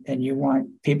 and you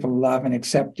want people to love and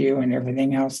accept you and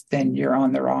everything else, then you're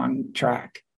on the wrong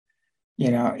track.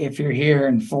 if you're here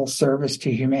in full service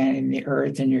to humanity and the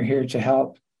earth, and you're here to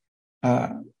help,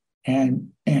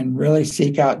 and really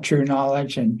seek out true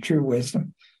knowledge and true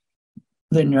wisdom,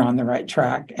 then you're on the right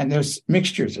track. And there's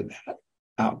mixtures of that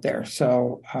out there.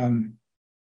 So,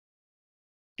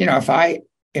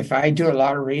 if I do a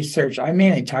lot of research, I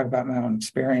mainly talk about my own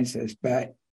experiences,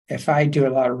 but if I do a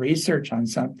lot of research on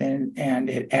something and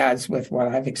it adds with what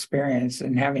I've experienced,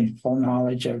 and having full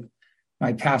knowledge of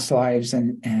my past lives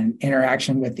and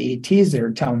interaction with the ETs that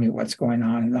are telling me what's going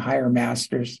on, and the higher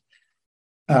masters,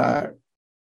 if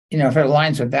it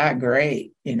aligns with that,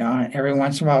 great. Every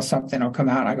once in a while something will come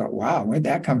out and I go, wow, where'd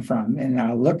that come from? And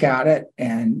I'll look at it,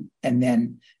 and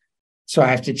then so I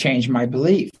have to change my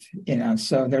belief.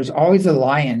 So there's always a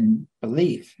lion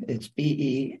belief. It's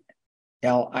BELIEF,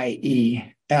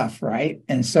 right?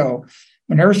 And so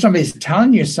whenever somebody's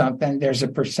telling you something, there's a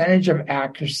percentage of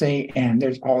accuracy, and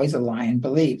there's always a lion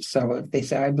belief. So if they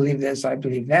say, I believe this, I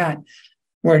believe that,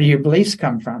 where do your beliefs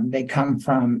come from? They come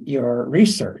from your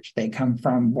research. They come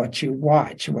from what you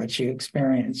watch, what you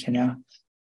experience.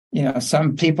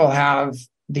 Some people have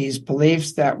these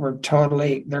beliefs that were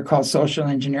they're called social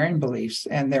engineering beliefs,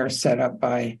 and they're set up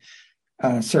by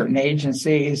certain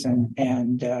agencies and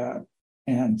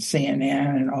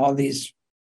CNN and all these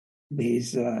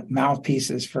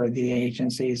mouthpieces for the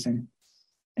agencies, and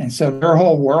so their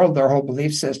whole world, their whole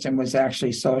belief system was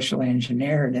actually socially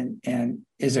engineered. And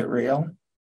is it real?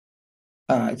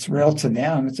 It's real to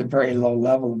them. It's a very low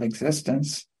level of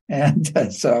existence,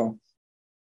 and so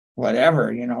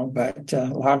whatever, but a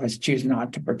lot of us choose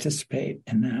not to participate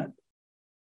in that.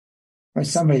 Or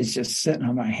somebody's just sitting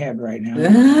on my head right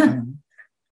now.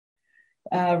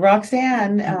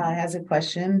 Roxanne has a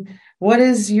question. What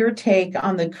is your take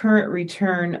on the current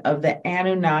return of the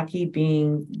Anunnaki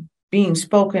being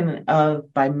spoken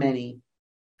of by many?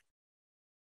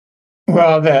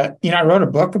 Well, I wrote a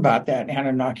book about that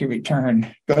Anunnaki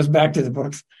return. Goes back to the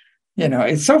books.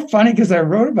 It's so funny because I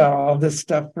wrote about all this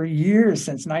stuff for years.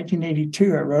 Since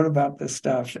 1982, I wrote about this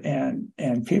stuff, and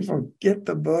people get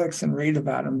the books and read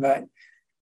about them. But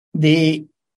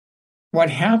what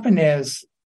happened is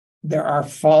there are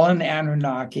fallen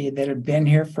Anunnaki that have been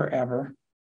here forever,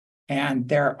 and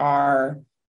there are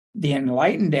the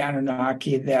enlightened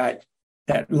Anunnaki that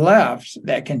left,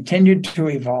 that continued to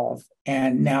evolve,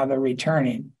 and now they're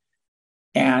returning.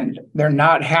 And they're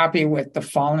not happy with the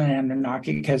fallen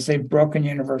Anunnaki because they've broken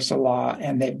universal law,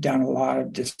 and they've done a lot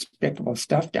of despicable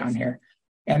stuff down here.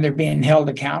 And they're being held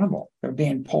accountable. They're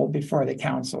being pulled before the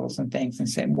councils and things and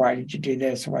saying, why did you do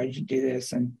this? Why did you do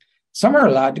this? And some are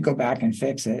allowed to go back and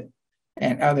fix it,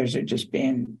 and others are just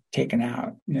being taken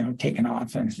out, taken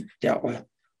off and dealt with.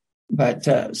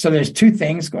 But so there's two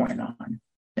things going on.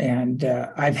 And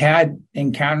I've had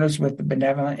encounters with the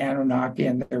benevolent Anunnaki,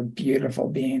 and they're beautiful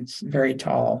beings, very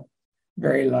tall,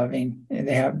 very loving. And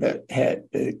they have their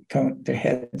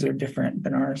heads are different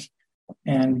than ours,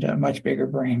 and a much bigger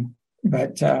brain.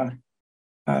 But I've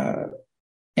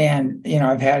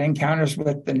had encounters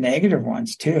with the negative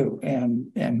ones too.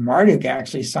 And Marduk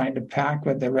actually signed a pact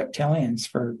with the reptilians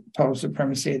for total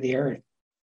supremacy of the earth.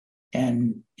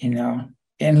 And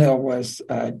Enlil was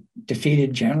a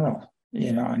defeated general.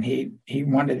 And he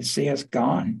wanted to see us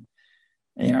gone.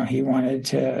 Inky wanted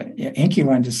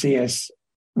to see us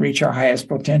reach our highest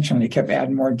potential, and he kept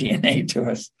adding more DNA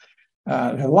to us.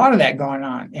 There's a lot of that going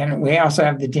on. And we also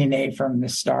have the DNA from the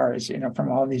stars, from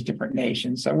all these different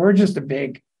nations. So we're just a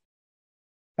big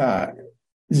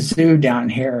zoo down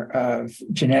here of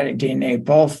genetic DNA,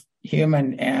 both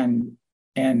human and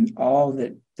all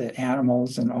the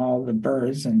animals and all the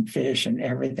birds and fish and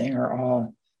everything are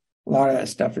all. A lot of that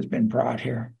stuff has been brought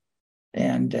here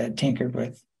and tinkered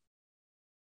with.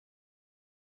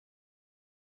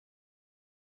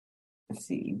 Let's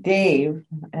see. Dave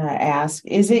asks,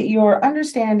 is it your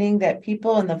understanding that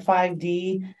people in the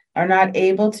 5D are not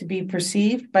able to be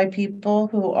perceived by people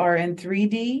who are in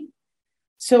 3D?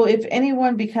 So if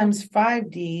anyone becomes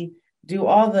 5D, do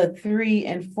all the 3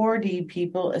 and 4D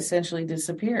people essentially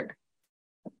disappear?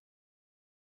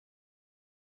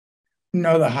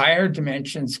 No, the higher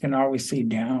dimensions can always see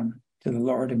down to the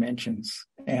lower dimensions,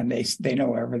 and they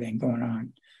know everything going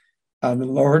on. The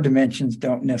lower dimensions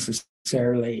don't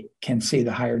necessarily can see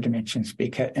the higher dimensions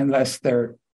unless they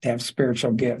have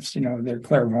spiritual gifts. They're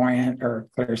clairvoyant or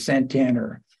clairsentient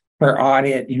or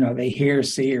clairaudient. They hear,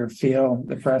 see, or feel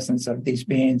the presence of these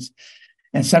beings.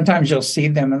 And sometimes you'll see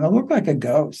them and they'll look like a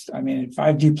ghost.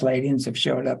 5D Palladians have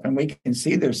showed up, and we can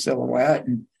see their silhouette,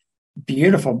 and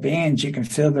beautiful beings. You can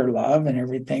feel their love and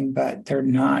everything, but they're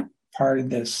not part of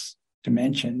this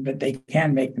dimension, but they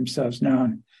can make themselves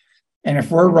known. And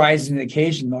if we're rising to the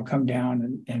occasion, they'll come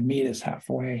down and meet us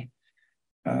halfway.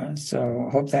 So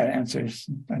I hope that answers.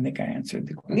 I think I answered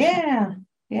the question.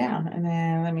 Yeah. And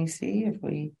then let me see if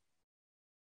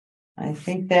I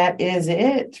think that is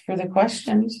it for the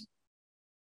questions.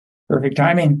 Perfect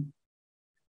timing.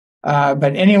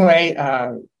 But anyway,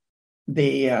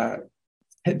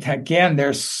 again,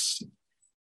 there's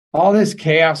all this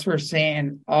chaos we're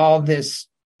seeing, all this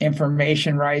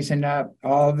information rising up,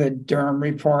 all the Durham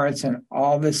reports, and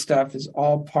all this stuff is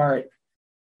all part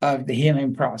of the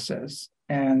healing process.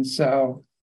 And so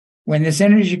when this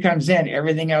energy comes in,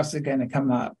 everything else is going to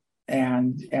come up.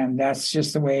 And that's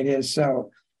just the way it is.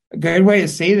 So a good way to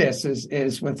see this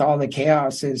is with all the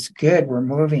chaos is good. We're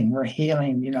moving, we're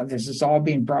healing. This is all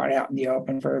being brought out in the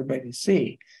open for everybody to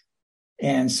see.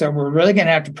 And so we're really going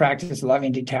to have to practice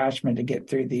loving detachment to get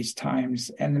through these times.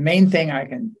 And the main thing I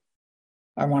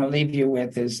want to leave you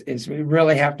with is we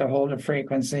really have to hold a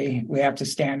frequency. We have to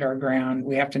stand our ground.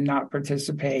 We have to not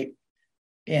participate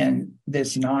in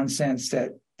this nonsense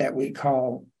that we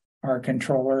call our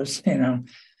controllers, and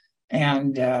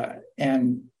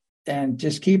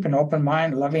just keep an open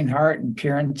mind, loving heart, and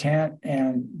pure intent,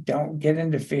 and don't get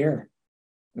into fear.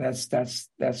 That's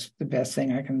the best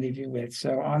thing I can leave you with.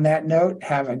 So on that note,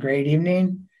 have a great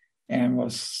evening, and we'll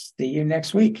see you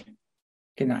next week.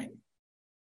 Good night.